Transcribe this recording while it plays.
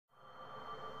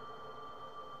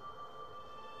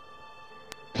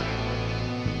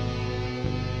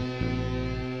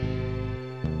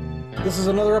This is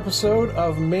another episode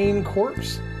of Main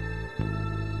Corpse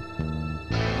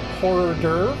Hors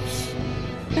d'oeuvres.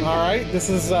 All right, this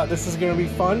is going to be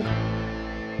fun.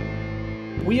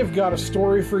 We have got a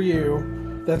story for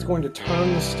you that's going to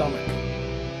turn the stomach.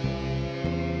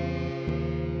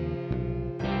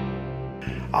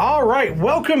 All right,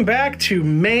 welcome back to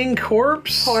Main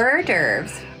Corpse Hors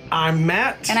d'oeuvres. I'm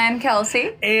Matt. And I'm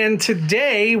Kelsey. And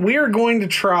today we are going to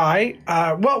try,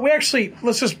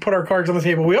 let's just put our cards on the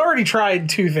table. We already tried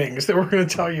two things that we're going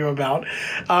to tell you about.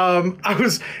 I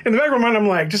was, in the back of my mind, I'm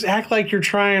like, just act like you're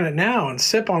trying it now and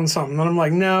sip on something. And I'm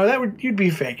like, no, you'd be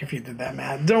fake if you did that,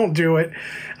 Matt. Don't do it.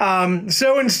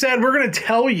 So instead, we're going to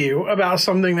tell you about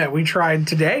something that we tried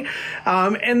today.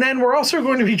 And then we're also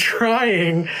going to be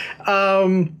trying,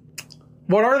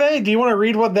 what are they? Do you want to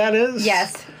read what that is?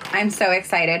 Yes. I'm so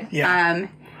excited. Yeah.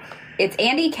 It's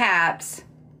Andy Capp's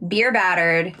beer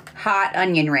battered hot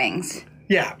onion rings.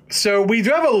 Yeah. So we do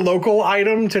have a local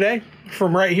item today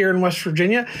from right here in West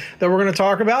Virginia that we're going to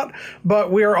talk about,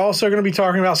 but we are also going to be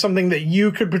talking about something that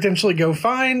you could potentially go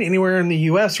find anywhere in the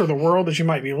U.S. or the world that you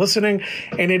might be listening,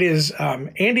 and it is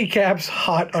Andy Capp's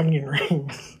hot onion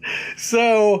rings.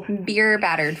 So beer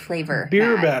battered flavor.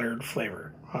 Battered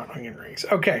flavor hot onion rings.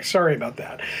 Okay, sorry about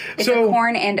that. It's a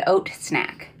corn and oat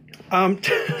snack.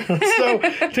 So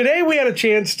today we had a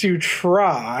chance to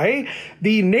try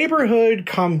the Neighborhood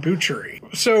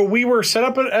Kombuchery. So we were set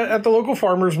up at the local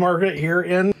farmers market here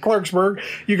in Clarksburg.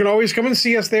 You can always come and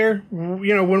see us there.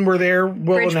 You know, when we're there,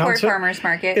 we'll announce it. Bridgeport Farmers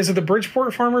Market. Is it the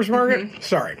Bridgeport Farmers Market? Mm-hmm.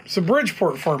 Sorry. It's the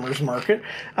Bridgeport Farmers Market.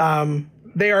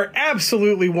 They are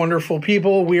absolutely wonderful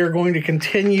people. We are going to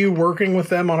continue working with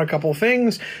them on a couple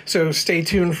things, so stay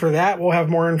tuned for that. We'll have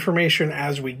more information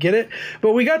as we get it.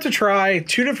 But we got to try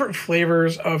two different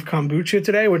flavors of kombucha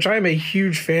today, which I am a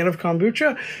huge fan of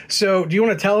kombucha. So do you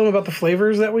want to tell them about the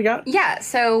flavors that we got? Yeah,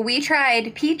 so we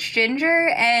tried peach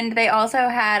ginger, and they also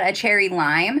had a cherry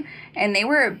lime, and they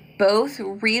were both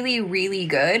really, really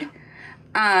good.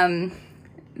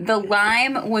 The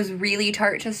lime was really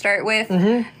tart to start with,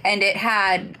 and it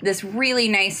had this really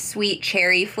nice sweet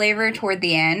cherry flavor toward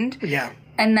the end. Yeah.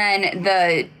 And then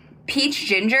the peach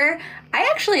ginger, I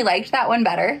actually liked that one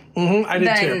better. I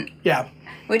did too. Yeah.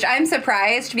 Which I'm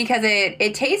surprised because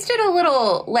it tasted a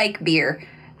little like beer.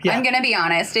 Yeah. I'm going to be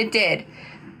honest, it did.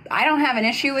 I don't have an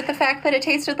issue with the fact that it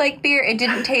tasted like beer. It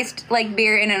didn't taste like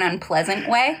beer in an unpleasant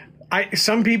way.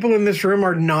 Some people in this room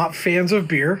are not fans of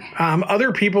beer.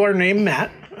 Other people are named Matt.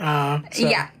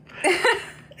 Yeah.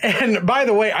 And by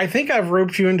the way, I think I've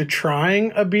roped you into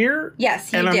trying a beer.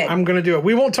 Yes, you did. And I'm going to do it.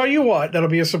 We won't tell you what. That'll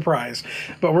be a surprise.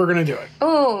 But we're going to do it.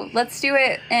 Oh, let's do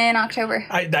it in October.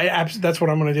 That's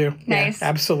what I'm going to do. Nice. Yeah,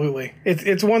 absolutely.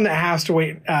 It's one that has to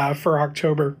wait for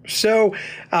October. So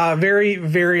very,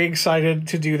 very excited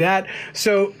to do that.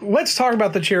 So let's talk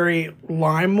about the cherry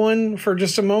lime one for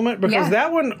just a moment. Because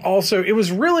that one also, it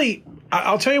was really...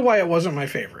 I'll tell you why it wasn't my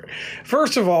favorite.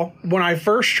 First of all, when I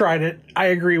first tried it, I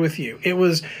agree with you. It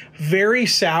was very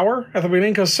sour at the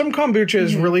beginning because some kombucha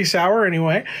is really sour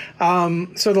anyway.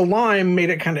 So the lime made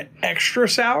it kind of extra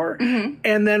sour.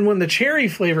 And then when the cherry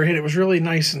flavor hit, it was really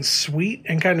nice and sweet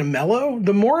and kind of mellow.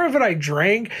 The more of it I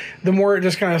drank, the more it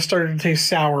just kind of started to taste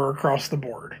sour across the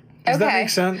board. Does that make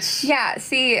sense? Yeah.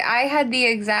 See, I had the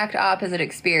exact opposite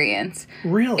experience.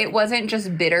 Really? It wasn't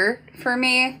just bitter for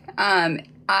me.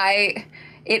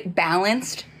 It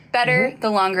balanced better the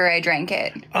longer I drank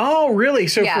it. Oh, really?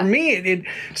 So for me, it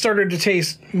started to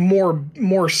taste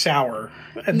more sour.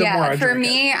 The more I for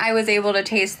me, I was able to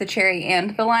taste the cherry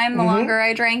and the lime the longer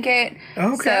I drank it.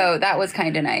 Okay. So that was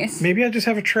kind of nice. Maybe I just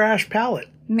have a trash palate.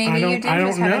 Maybe you do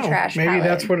just have a trash palate. Maybe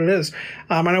that's what it is.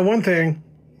 I know one thing.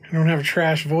 I don't have a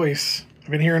trash voice.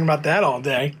 I've been hearing about that all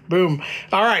day. Boom.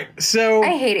 All right. So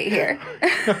I hate it here.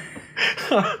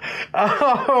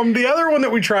 The other one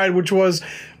that we tried, which was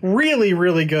really,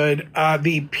 really good,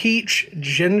 the peach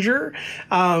ginger.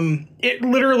 It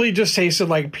literally just tasted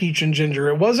like peach and ginger.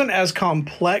 It wasn't as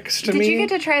complex to me. Did you get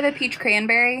to try the peach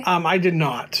cranberry? I did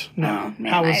not. No. Oh,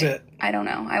 man, how was it? I don't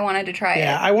know. I wanted to try it.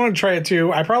 Yeah, I wanted to try it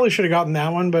too. I probably should have gotten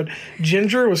that one, but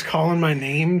ginger was calling my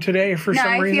name today for some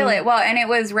reason. No, I feel it. Well, and it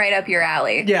was right up your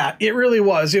alley. Yeah, it really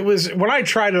was. It was, when I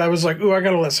tried it, I was like, ooh, I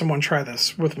got to let someone try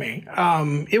this with me.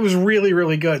 It was really,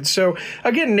 really good. So,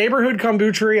 again, Neighborhood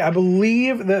Kombuchery, I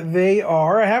believe that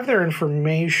I have their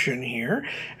information here,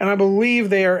 and I believe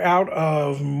they are out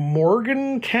of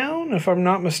Morgantown, if I'm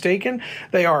not mistaken.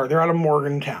 They're out of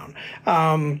Morgantown.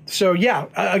 So, yeah,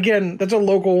 again, that's a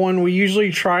local one. We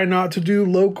usually try not to do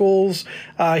locals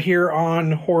here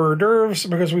on Hors d'oeuvres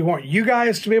because we want you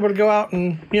guys to be able to go out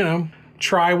and,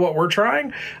 try what we're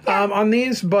trying on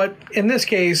these. But in this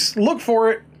case, look for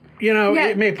it you know,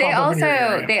 it may pop up in your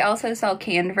area. They also sell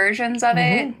canned versions of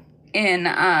it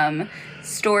in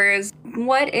stores.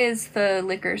 What is the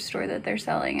liquor store that they're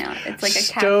selling at? It's like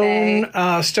a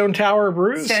cafe. Stone Tower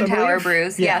Brews. Stone Tower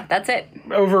Brews. Yeah, that's it.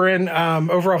 Over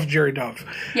off Jerry Dove.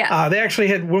 Yeah. They actually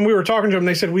had, when we were talking to them,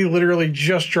 they said we literally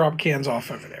just dropped cans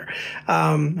off over there.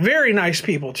 Very nice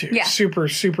people too. Yeah. Super,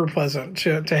 super pleasant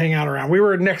to hang out around. We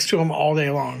were next to them all day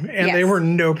long, and they were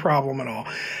no problem at all.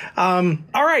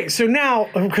 All right, so now,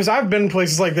 because I've been in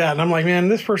places like that, and I'm like, man,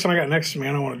 this person I got next to me,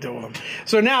 I don't want to deal with them.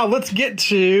 So now let's get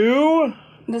to...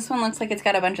 This one looks like it's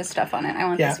got a bunch of stuff on it. I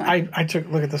want this one. I took,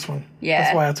 look at this one. Yeah.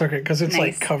 That's why I took it, because it's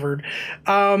like covered.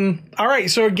 All right,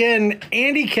 so again,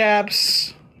 Andy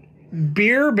Capp's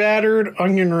beer battered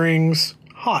onion rings,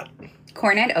 hot.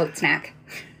 Corn and oat snack.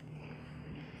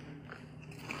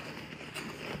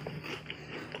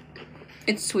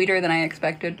 It's sweeter than I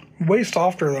expected. Way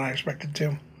softer than I expected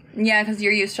too. Yeah, because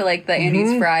you're used to like the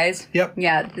Andy's fries. Yep.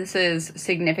 Yeah, this is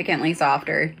significantly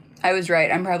softer. I was right.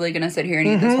 I'm probably going to sit here and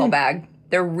eat this whole bag.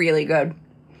 They're really good.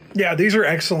 Yeah, these are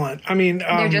excellent. I mean...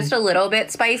 they're just a little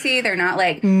bit spicy. They're not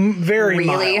like very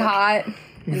really mild. hot.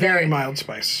 Very mild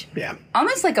spice. Yeah.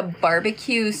 Almost like a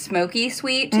barbecue smoky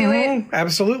sweet to it.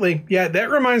 Absolutely. Yeah, that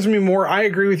reminds me more, I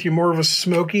agree with you, more of a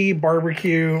smoky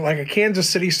barbecue, like a Kansas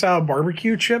City style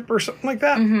barbecue chip or something like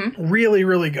that. Really,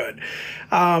 really good.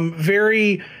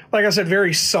 Very... Like I said,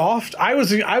 very soft. I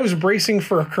was bracing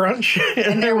for a crunch,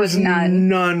 and there was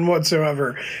none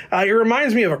whatsoever. It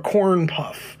reminds me of a corn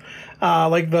puff,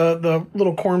 like the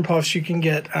little corn puffs you can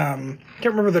get. Can't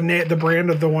remember the brand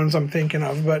of the ones I'm thinking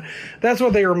of, but that's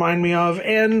what they remind me of.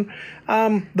 And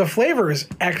the flavor is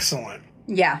excellent.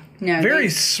 Yeah, no, very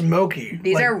smoky.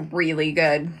 These are really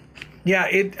good. Yeah,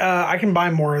 I can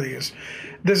buy more of these.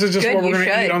 This is just what we're going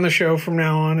to eat on the show from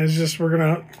now on. Is just we're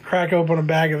going to crack open a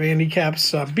bag of Andy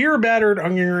Capp's beer battered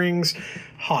onion rings,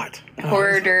 hot.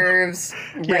 Hors d'oeuvres,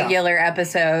 regular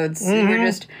episodes.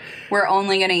 We're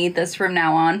only going to eat this from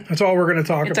now on. That's all we're going to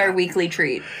talk about. It's our weekly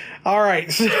treat. All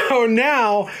right, so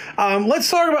now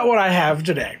let's talk about what I have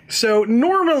today. So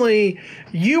normally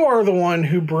you are the one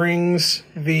who brings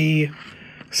the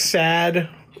sad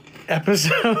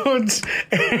episodes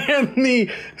and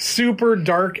the super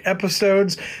dark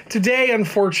episodes. Today,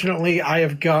 unfortunately, I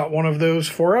have got one of those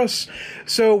for us.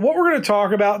 So what we're going to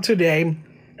talk about today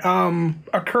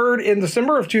occurred in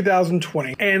December of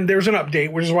 2020, and there's an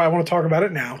update, which is why I want to talk about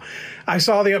it now. I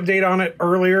saw the update on it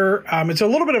earlier. It's a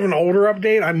little bit of an older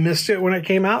update. I missed it when it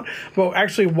came out, but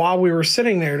actually while we were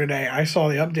sitting there today, I saw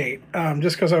the update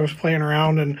just because I was playing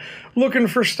around and looking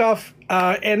for stuff.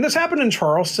 And this happened in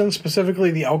Charleston,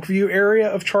 specifically the Elkview area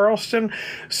of Charleston.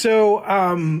 So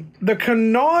the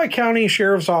Kanawha County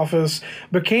Sheriff's Office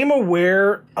became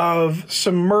aware of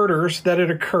some murders that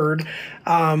had occurred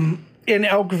in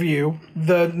Elkview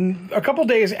a couple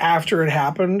days after it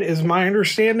happened, is my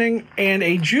understanding, and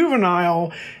a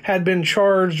juvenile had been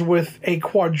charged with a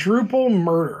quadruple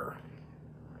murder.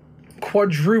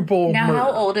 Now,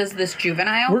 how old is this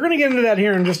juvenile? We're going to get into that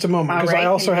here in just a moment, because I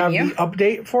also have the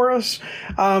update for us.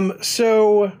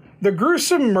 So the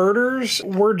gruesome murders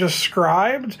were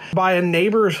described by a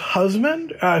neighbor's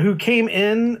husband who came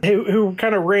in, who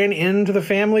kind of ran into the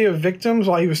family of victims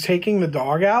while he was taking the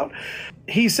dog out.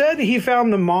 He said he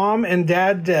found the mom and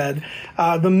dad dead.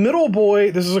 The middle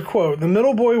boy, this is a quote, the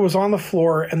middle boy was on the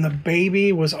floor and the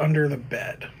baby was under the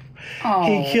bed. Oh.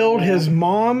 He killed his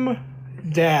mom,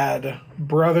 dad,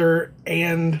 brother,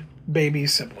 and baby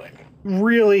sibling.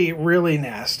 Really, really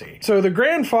nasty. So the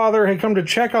grandfather had come to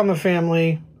check on the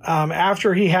family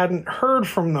after he hadn't heard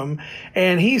from them.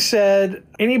 And he said,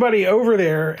 anybody over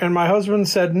there? And my husband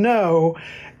said no.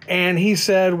 And he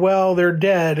said, well, they're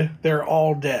dead. They're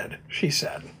all dead, she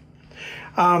said.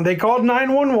 They called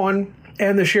 911,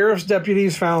 and the sheriff's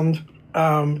deputies found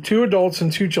 2 adults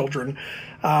and 2 children,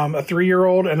 a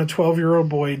 3-year-old and a 12-year-old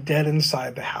boy dead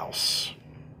inside the house.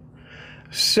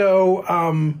 So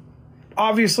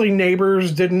obviously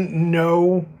neighbors didn't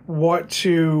know what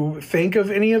to think of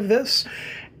any of this.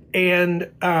 And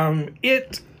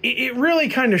it really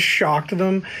kind of shocked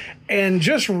them. And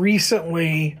just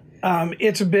recently,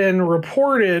 it's been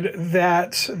reported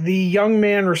that the young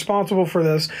man responsible for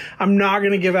this, I'm not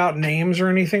going to give out names or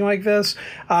anything like this.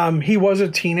 He was a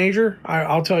teenager,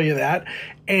 I'll tell you that.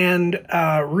 And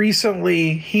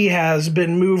recently he has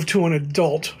been moved to an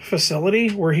adult facility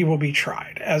where he will be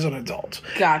tried as an adult.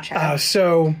 Gotcha.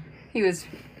 So he was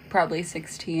probably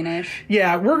 16-ish.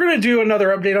 Yeah, we're going to do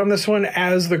another update on this one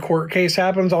as the court case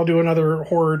happens. I'll do another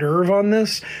hors d'oeuvre on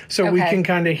this so we can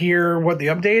kind of hear what the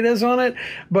update is on it.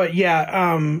 But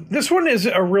yeah, this one is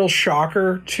a real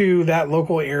shocker to that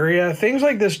local area. Things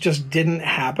like this just didn't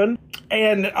happen.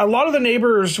 And a lot of the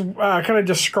neighbors kind of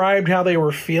described how they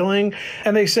were feeling.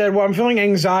 And they said, well, I'm feeling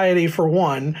anxiety for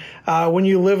one, when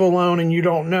you live alone and you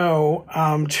don't know.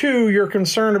 Two, you're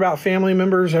concerned about family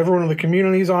members. Everyone in the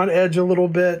community's on edge a little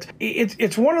bit.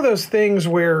 It's one of those things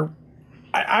where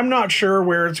I'm not sure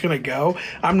where it's going to go.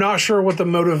 I'm not sure what the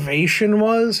motivation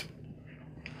was.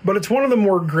 But it's one of the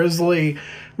more grisly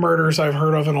murders I've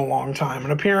heard of in a long time.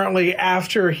 And apparently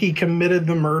after he committed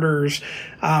the murders,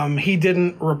 he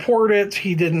didn't report it.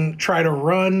 He didn't try to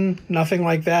run, nothing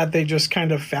like that. They just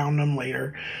kind of found him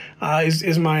later,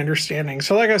 is my understanding.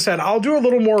 So like I said, I'll do a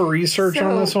little more research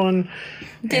on this one.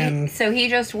 So he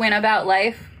just went about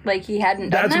life like he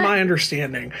hadn't done that? That's my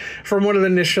understanding. From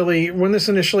when this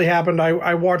initially happened,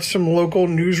 I watched some local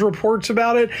news reports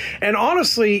about it, and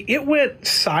honestly, it went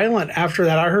silent after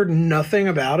that. I heard nothing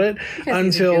about it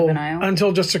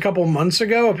until just a couple months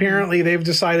ago. Apparently, they've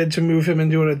decided to move him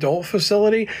into an adult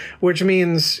facility, which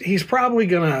means he's probably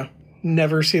gonna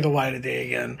never see the light of day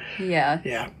again.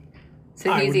 Yeah.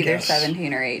 So he's either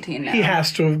 17 or 18 now. He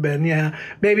has to have been, yeah.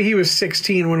 Maybe he was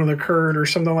 16 when it occurred or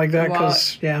something like that.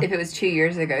 If it was 2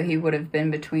 years ago, he would have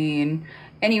been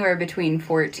anywhere between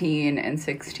 14 and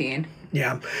 16.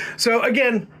 Yeah. So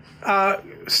again,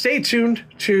 stay tuned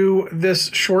to this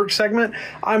short segment.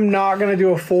 I'm not going to do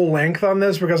a full length on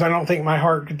this because I don't think my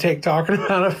heart could take talking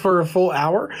about it for a full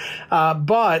hour.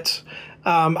 But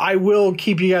I will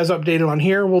keep you guys updated on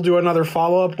here. We'll do another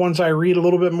follow-up once I read a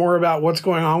little bit more about what's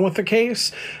going on with the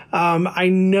case. I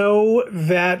know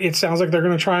that it sounds like they're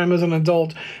going to try him as an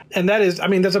adult. And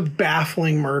that's a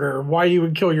baffling murder. Why you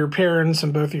would kill your parents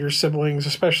and both of your siblings,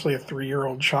 especially a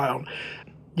 3-year-old child.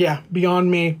 Yeah, beyond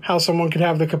me how someone could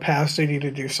have the capacity to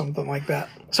do something like that.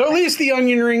 So at least the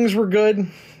onion rings were good.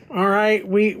 All right,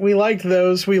 we liked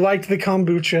those. We liked the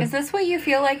kombucha. Is this what you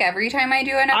feel like every time I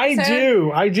do an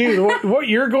episode? I do. What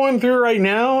you're going through right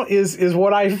now is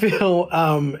what I feel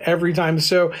every time.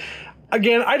 So,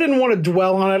 again, I didn't want to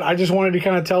dwell on it. I just wanted to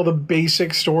kind of tell the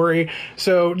basic story.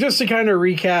 So, just to kind of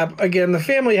recap, again, the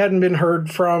family hadn't been heard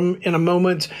from in a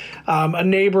moment. A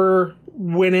neighbor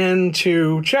went in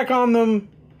to check on them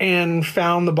and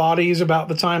found the bodies about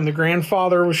the time the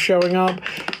grandfather was showing up,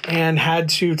 and had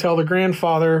to tell the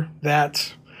grandfather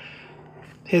that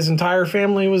his entire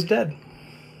family was dead.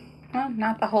 Well,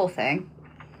 not the whole thing.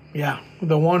 Yeah,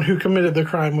 the one who committed the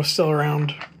crime was still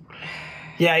around.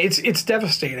 Yeah, it's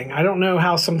devastating. I don't know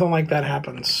how something like that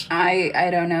happens. I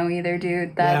don't know either,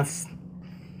 dude. That's... Yeah.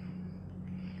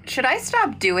 Should I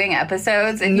stop doing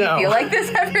episodes if you feel like this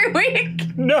every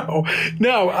week? No.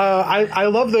 I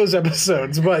love those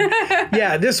episodes. But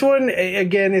yeah, this one,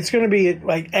 again, it's going to be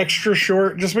like extra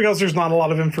short just because there's not a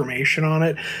lot of information on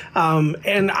it.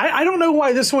 And I don't know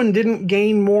why this one didn't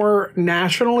gain more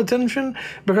national attention,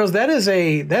 because that is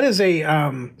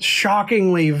a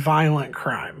shockingly violent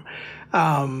crime.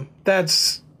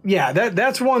 That's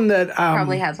one that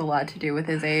probably has a lot to do with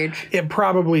his age. It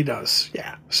probably does.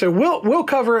 Yeah. So we'll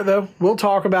cover it though. We'll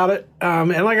talk about it. And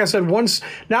like I said,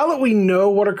 now that we know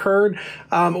what occurred,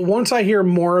 once I hear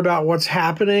more about what's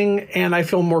happening and I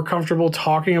feel more comfortable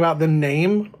talking about the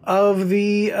name of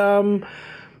the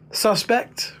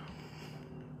suspect,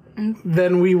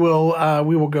 then we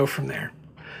will go from there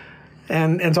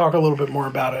and talk a little bit more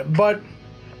about it. But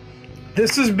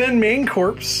this has been Main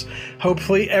Corpse.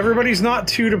 Hopefully everybody's not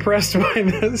too depressed by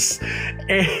this.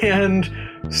 And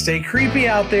stay creepy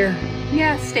out there.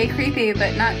 Yeah, stay creepy,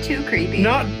 but not too creepy.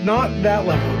 Not that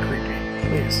level of creepy,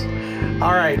 please.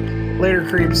 All right. Later,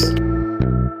 creeps.